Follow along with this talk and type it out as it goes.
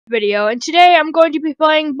video, and today I'm going to be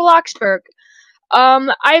playing Bloxburg.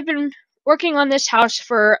 I've been working on this house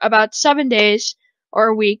for about 7 days, or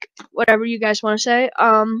a week, whatever you guys want to say,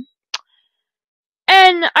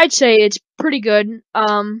 and I'd say it's pretty good.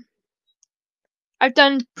 I've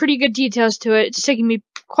done pretty good details to it. It's taken me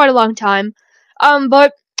quite a long time,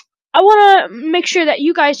 but I want to make sure that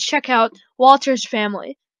you guys check out Walter's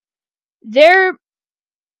family. Their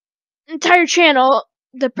entire channel,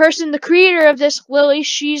 the creator of this, Lily,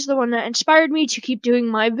 she's the one that inspired me to keep doing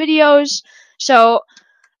my videos. So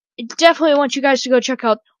I definitely want you guys to go check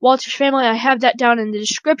out Walter's family. I have that down in the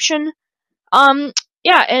description.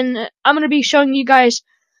 Yeah, and I'm gonna be showing you guys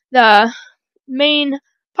the main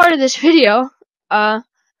part of this video, the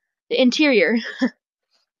interior.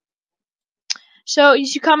 So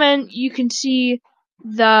as you come in, you can see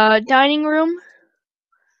the dining room.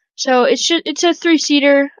 So it's a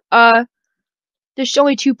 3-seater. There's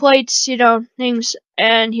only 2 plates, things.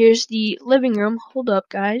 And here's the living room. Hold up,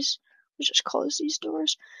 guys. Let's just close these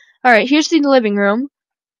doors. Alright, here's the living room.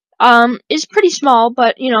 It's pretty small,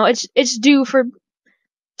 but, it's due for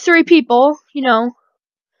 3 people,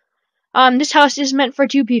 This house is meant for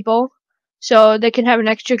 2 people, so they can have an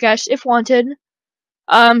extra guest if wanted.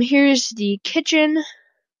 Here's the kitchen.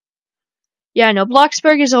 Yeah, no,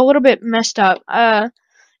 Bloxburg is a little bit messed up.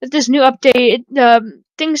 With this new update,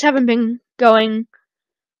 things haven't been going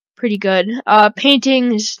pretty good.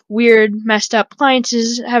 Painting is weird, messed up.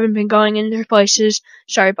 Appliances haven't been going in their places.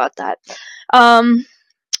 Sorry about that.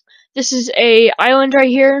 This is a island right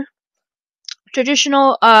here.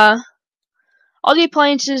 Traditional, all the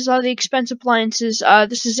appliances, all the expensive appliances.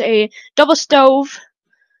 This is a double stove.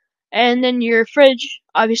 And then your fridge,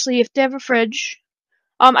 obviously, if they have a fridge.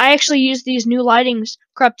 I actually used these new lightings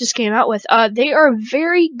Crop just came out with. They are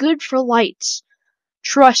very good for lights.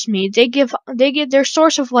 Trust me, they give their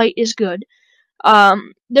source of light is good.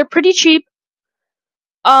 They're pretty cheap.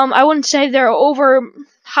 I wouldn't say they're over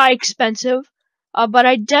high expensive. But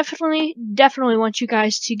I definitely want you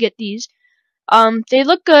guys to get these. They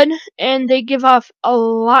look good and they give off a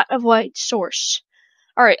lot of light source.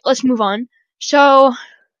 Alright, let's move on. So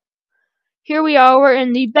here we are, we're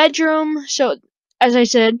in the bedroom. So as I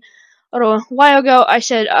said a little while ago, I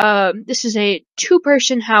said this is a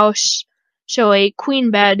 2-person house. So a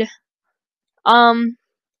queen bed.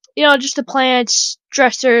 Just the plants,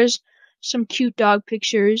 dressers, some cute dog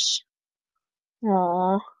pictures.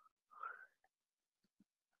 Aww.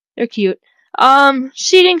 They're cute. Some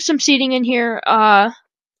seating in here. And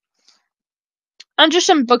just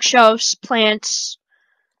some bookshelves, plants.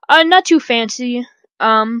 Not too fancy.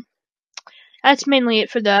 That's mainly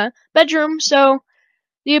it for the bedroom. So,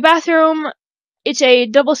 the bathroom, it's a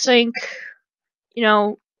double sink,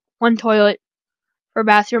 1 toilet for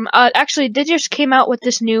bathroom. Actually, they just came out with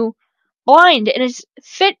this new blind, and it's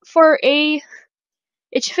fit for a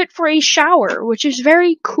shower, which is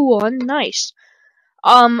very cool and nice.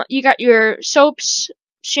 You got your soaps,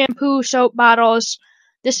 shampoo, soap bottles.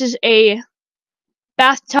 This is a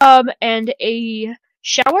bathtub and a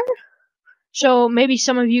shower. So maybe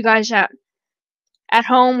some of you guys at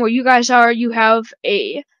home where you guys are, you have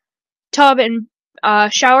a tub and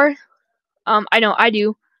shower. I know I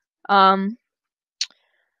do. But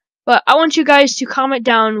I want you guys to comment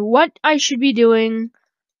down what I should be doing,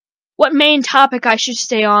 what main topic I should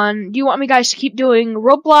stay on. Do you want me guys to keep doing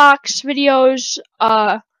Roblox videos,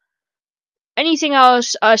 anything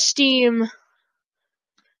else, Steam,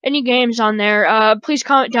 any games on there? Please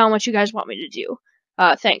comment down what you guys want me to do.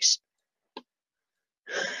 Thanks.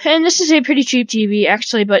 And this is a pretty cheap TV,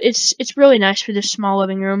 actually, but it's really nice for this small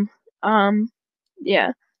living room.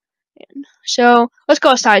 Yeah. So, let's go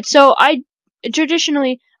outside. So,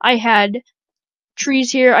 traditionally, I had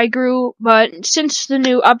trees here I grew, but since the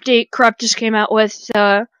new update Crop just came out with,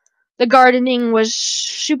 the gardening was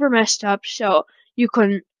super messed up, so you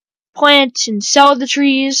couldn't plant and sell the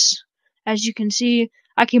trees. As you can see,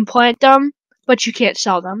 I can plant them, but you can't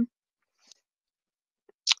sell them.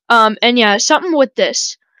 And yeah, something with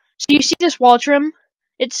this. So you see this wall trim?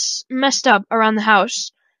 It's messed up around the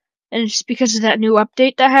house, and it's because of that new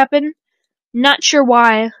update that happened. Not sure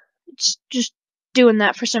why. It's just doing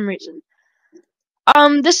that for some reason.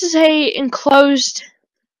 This is a enclosed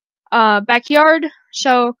backyard,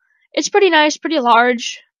 so it's pretty nice, pretty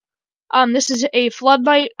large. This is a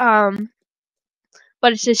floodlight, but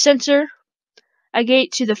it's a sensor. A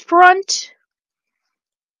gate to the front,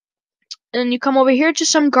 and you come over here to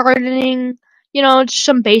some gardening, just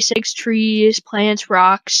some basics, trees, plants,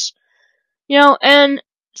 rocks, and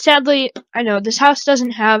sadly, I know this house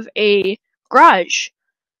doesn't have a garage.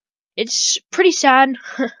 It's pretty sad.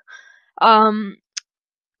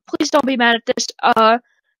 Please don't be mad at this.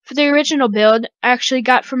 for the original build, I actually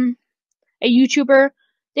got from a YouTuber.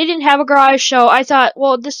 They didn't have a garage, so I thought,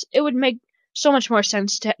 well, it would make so much more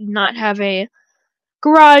sense to not have a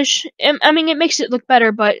garage. I mean, it makes it look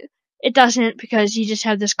better, but it doesn't, because you just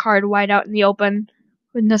have this card wide out in the open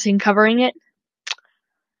with nothing covering it.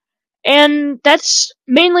 And that's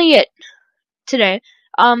mainly it today.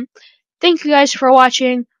 Thank you guys for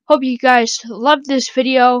watching. Hope you guys loved this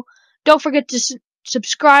video. Don't forget to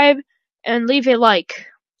subscribe and leave a like.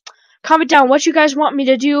 Comment down what you guys want me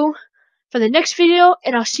to do for the next video,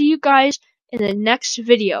 and I'll see you guys in the next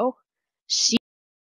video. See